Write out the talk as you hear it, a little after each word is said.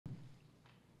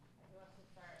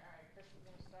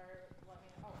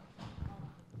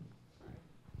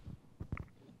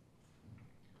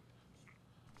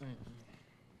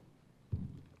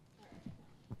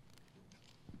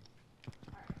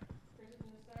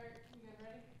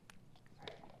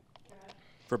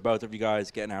for both of you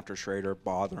guys, getting after Schrader,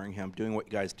 bothering him, doing what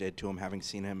you guys did to him, having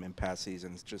seen him in past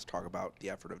seasons. Just talk about the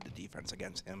effort of the defense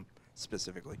against him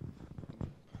specifically.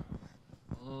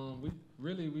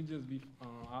 We just be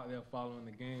out there following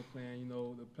the game plan. You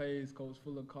know, the plays Coach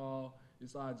Fuller call.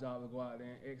 It's our job to go out there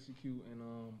and execute.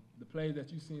 And the plays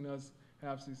that you've seen us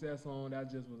have success on,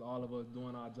 that just was all of us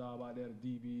doing our job out there, the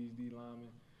DBs, D linemen,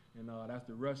 and that's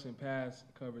the rush and pass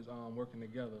coverage working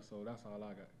together. So that's all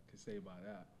I can say about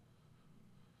that.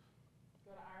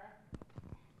 Go to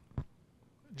Ira.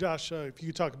 Josh, if you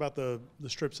could talk about the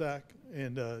strip sack,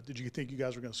 and did you think you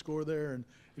guys were going to score there, and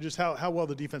just how well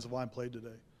the defensive line played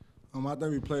today? I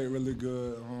think we played really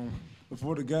good.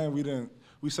 Before the game,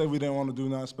 we said we didn't want to do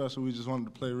nothing special. We just wanted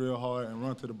to play real hard and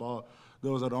run to the ball.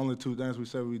 Those are the only two things we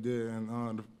said we did.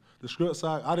 And the script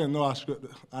sack, I didn't know I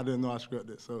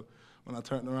scripted. So when I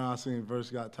turned around, I seen Verse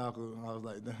got tackled. I was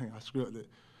like, dang, I scripted.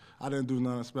 I didn't do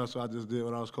nothing special. I just did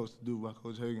what I was coached to do by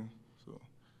Coach Hagan. So.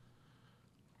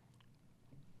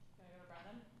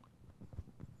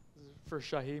 For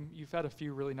Shyheim, you've had a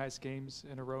few really nice games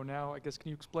in a row now. I guess, can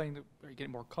you explain, are you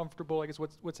getting more comfortable? I guess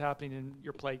what's happening in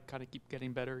your play kind of keep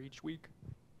getting better each week?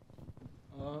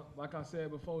 Like I said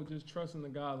before, just trusting the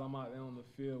guys I'm out there on the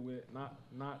field with, not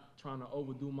trying to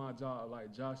overdo my job.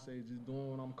 Like Josh said, just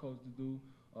doing what I'm coached to do,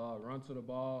 run to the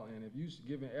ball. And if you're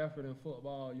giving effort in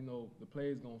football, you know, the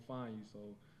play's going to find you. So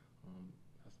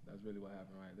that's really what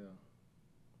happened right there.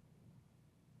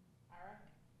 Ira?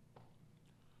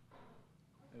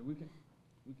 Hey, we can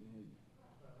hear you.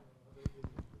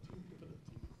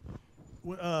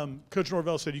 Coach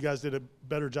Norvell said you guys did a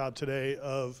better job today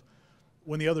of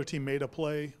when the other team made a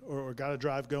play or got a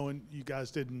drive going, you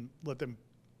guys didn't let them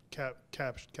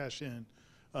cash in.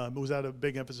 Was that a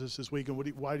big emphasis this week, and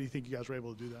why do you think you guys were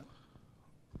able to do that?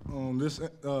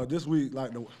 This week,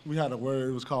 we had a word.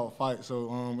 It was called fight. So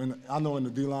I know in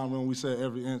the D-line room we said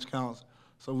every inch counts.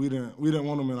 So we didn't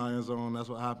want them in our end zone. That's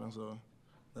what happened. So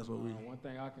that's what we. One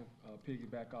thing I can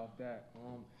piggyback off that,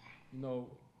 you know,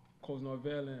 Coach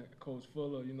Norvell and Coach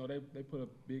Fuller, you know, they put a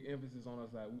big emphasis on us.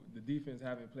 Like the defense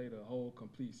haven't played a whole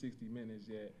complete 60 minutes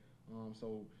yet.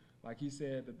 So like he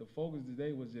said, that the focus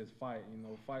today was just fight. You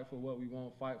know, fight for what we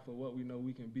want, fight for what we know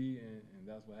we can be, and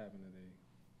that's what happened today.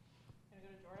 Can I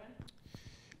go to Jordan?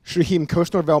 Shyheim,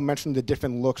 Coach Norvell mentioned the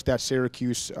different looks that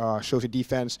Syracuse shows the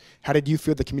defense. How did you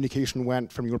feel the communication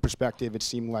went from your perspective? It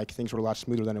seemed like things were a lot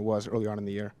smoother than it was early on in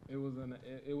the year. It was an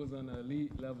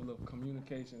elite level of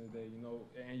communication today, you know,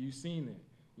 and you seen it.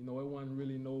 You know, it wasn't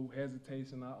really no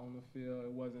hesitation out on the field.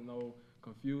 It wasn't no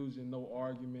confusion, no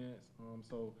arguments.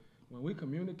 So when we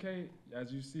communicate,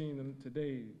 as you seen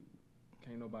today,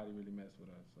 can't nobody really mess with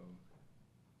us. So.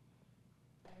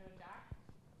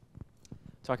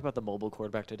 Talk about the mobile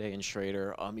quarterback today in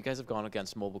Schrader. You guys have gone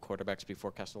against mobile quarterbacks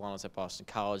before. Castellanos at Boston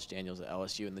College, Daniels at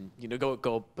LSU, and then go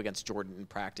up against Jordan in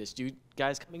practice. Do you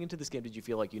guys coming into this game, did you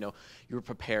feel like you were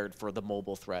prepared for the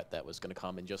mobile threat that was going to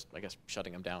come and just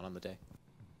shutting them down on the day?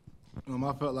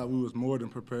 I felt like we was more than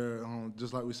prepared.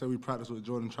 Just like we said, we practiced with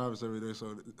Jordan Travis every day,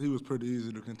 so he was pretty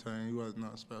easy to contain. He was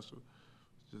not special.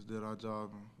 Just did our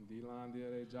job. D-line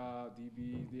did their job,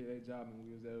 DBs did their job, and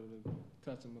we was able to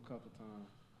touch them a couple times.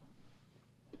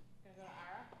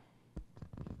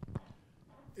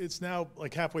 It's now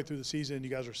like halfway through the season. You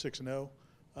guys are 6-0.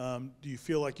 Do you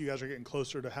feel like you guys are getting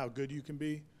closer to how good you can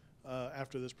be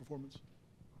after this performance?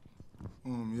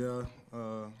 Yeah.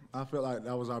 I feel like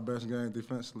that was our best game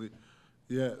defensively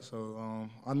yet. So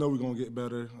I know we're going to get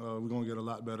better. We're going to get a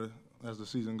lot better as the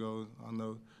season goes. I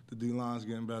know the D-line's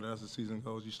getting better as the season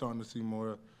goes. You're starting to see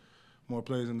more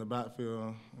plays in the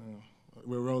backfield.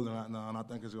 We're rolling right now, and I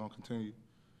think it's going to continue.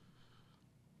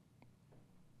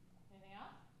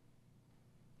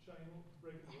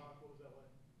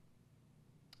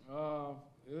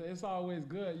 It's always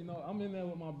good. You know, I'm in there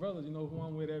with my brothers, you know, who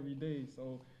I'm with every day.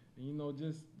 So, you know,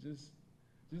 just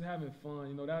having fun.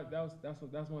 You know,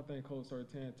 that's one thing Coach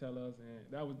Sertan tell us, and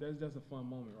that's just a fun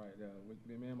moment right there. With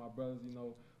me and my brothers, you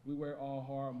know, we work all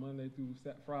hard Monday through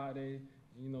Friday.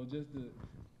 You know, just to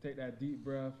take that deep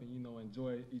breath and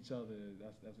enjoy each other.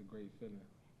 That's a great feeling.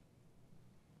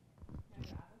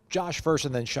 Josh first,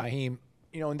 and then Shyheim.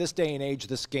 In this day and age,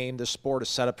 this game, this sport is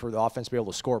set up for the offense to be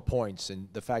able to score points. And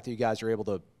the fact that you guys are able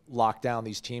to lock down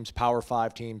these teams, Power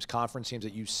 5 teams, conference teams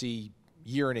that you see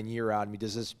year in and year out,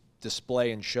 does this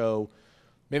display and show,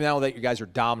 maybe not that you guys are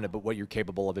dominant, but what you're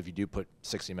capable of if you do put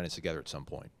 60 minutes together at some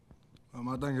point?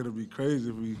 I think it'll be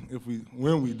crazy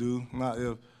when we do, not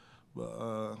if.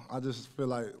 But I just feel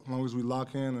like as long as we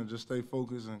lock in and just stay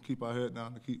focused and keep our head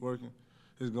down and keep working,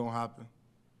 it's going to happen.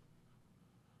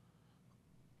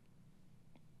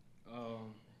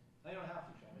 They don't have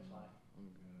to, Sean. It's fine. I'm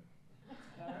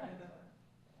good.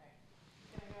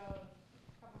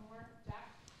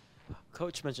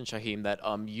 Coach mentioned, Shyheim, that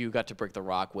you got to break the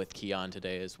rock with Keon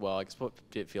today as well. I guess what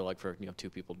did it feel like for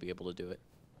two people to be able to do it?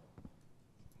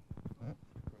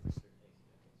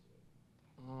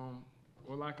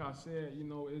 Well, like I said,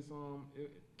 it's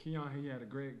Keon. He had a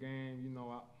great game.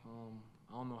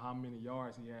 I don't know how many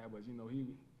yards he had, but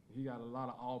he got a lot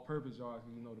of all-purpose yards.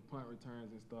 The punt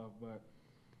returns and stuff. But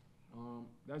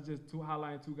that's just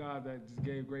highlighting two guys that just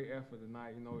gave great effort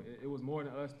tonight. It was more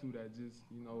than us two that just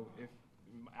if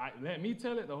let me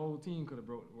tell it, the whole team could have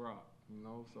broke the rock.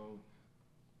 So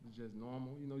it's just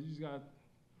normal. You just gotta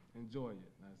enjoy it.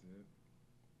 That's it.